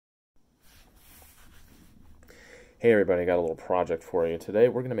Hey everybody, I got a little project for you. Today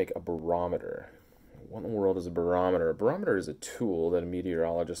we're going to make a barometer. What in the world is a barometer? A barometer is a tool that a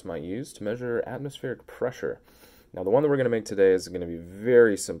meteorologist might use to measure atmospheric pressure. Now the one that we're going to make today is going to be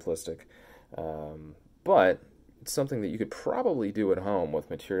very simplistic, but it's something that you could probably do at home with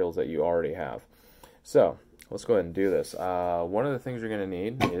materials that you already have. So let's go ahead and do this. One of the things you're going to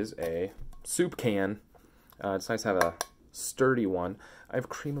need is a soup can. It's nice to have a sturdy one. I have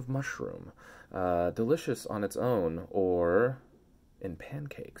cream of mushroom. Delicious on its own or in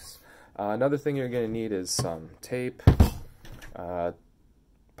pancakes. Another thing you're going to need is some tape,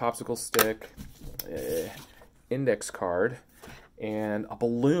 popsicle stick, index card, and a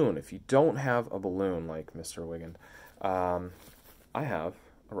balloon. If you don't have a balloon like Mr. Wiggin, I have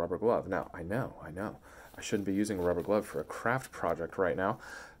a rubber glove. Now, I know, I shouldn't be using a rubber glove for a craft project right now,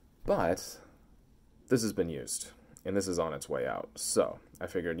 but this has been used. And this is on its way out. So I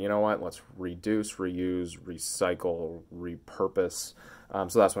figured, you know what, let's reduce, reuse, recycle, repurpose.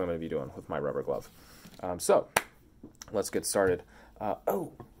 So that's what I'm going to be doing with my rubber glove. So let's get started.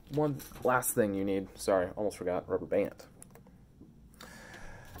 Oh, one last thing you need. Sorry, almost forgot, rubber band.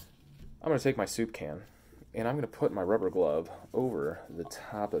 I'm going to take my soup can, and I'm going to put my rubber glove over the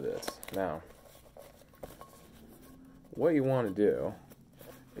top of it. Now, what you want to do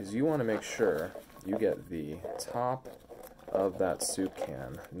is you want to make sure you get the top of that soup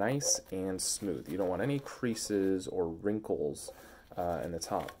can nice and smooth. You don't want any creases or wrinkles in the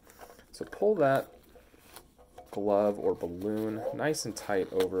top. So pull that glove or balloon nice and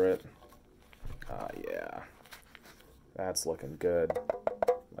tight over it. Yeah, that's looking good,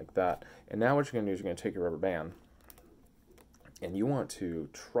 like that. And now what you're going to do is you're going to take your rubber band, and you want to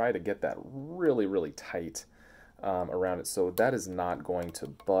try to get that really, really tight around it, so that is not going to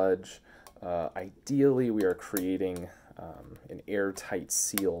budge. Ideally, we are creating an airtight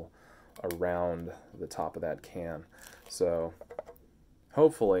seal around the top of that can. So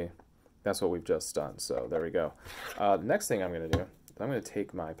hopefully that's what we've just done. So there we go. The next thing I'm going to do, I'm going to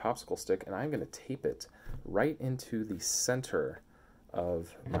take my popsicle stick and I'm going to tape it right into the center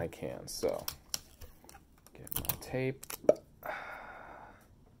of my can. So get my tape.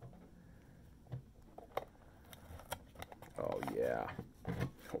 Oh yeah.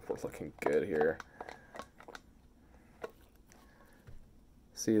 We're looking good here.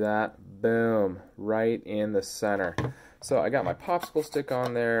 See that? Boom. Right in the center. So I got my popsicle stick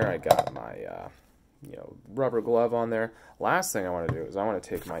on there. I got my rubber glove on there. Last thing I want to do is I want to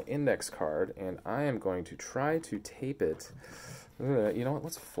take my index card and I am going to try to tape it. You know what?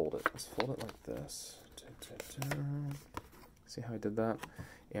 Let's fold it. Let's fold it like this. See how I did that?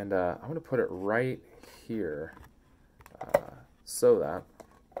 And I'm going to put it right here so that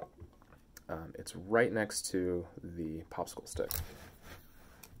it's right next to the popsicle stick.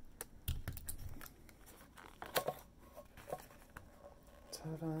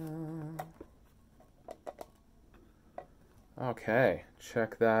 Ta-da! Okay,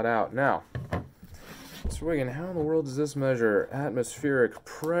 check that out. Now, Mr. Wiggin, how in the world does this measure atmospheric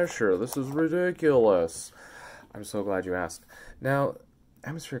pressure? This is ridiculous. I'm so glad you asked. Now,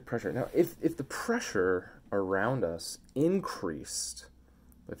 atmospheric pressure. Now, if the pressure around us increased,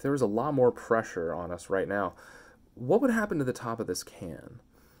 if there was a lot more pressure on us right now, what would happen to the top of this can?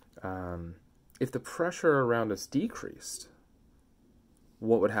 If the pressure around us decreased,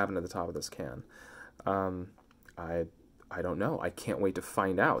 what would happen to the top of this can? I don't know. I can't wait to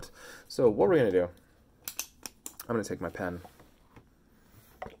find out. So what we're going to do, I'm going to take my pen,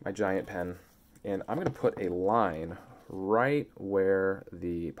 my giant pen, and I'm going to put a line right where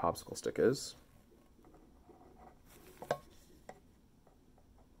the popsicle stick is.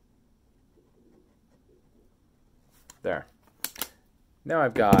 There. Now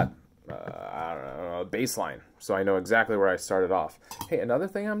I've got, I don't know, a baseline, so I know exactly where I started off. Hey, another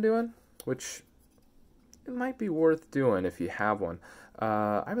thing I'm doing, which it might be worth doing if you have one,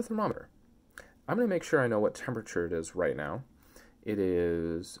 I have a thermometer. I'm going to make sure I know what temperature it is right now. It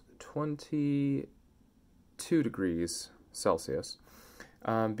is 22 degrees Celsius,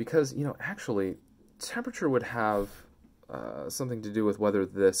 because, you know, actually, temperature would have something to do with whether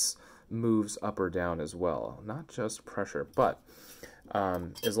this moves up or down as well, not just pressure. But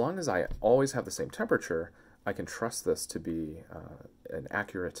as long as I always have the same temperature, I can trust this to be an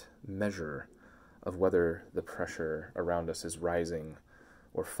accurate measure of whether the pressure around us is rising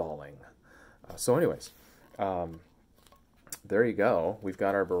or falling. So anyways, there you go. We've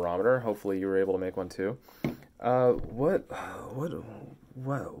got our barometer. Hopefully you were able to make one too. Why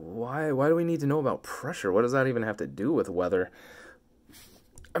do we need to know about pressure? What does that even have to do with weather?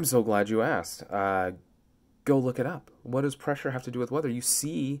 I'm so glad you asked. Go look it up. What does pressure have to do with weather? You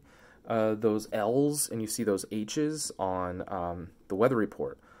see those L's and you see those H's on the weather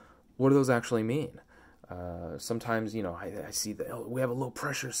report, what do those actually mean? Sometimes, you know, I see that, oh, we have a low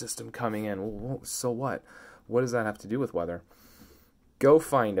pressure system coming in. Well, so what? What does that have to do with weather? Go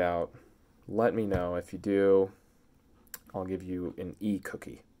find out. Let me know. If you do, I'll give you an E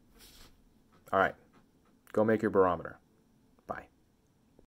cookie. All right. Go make your barometer. Bye.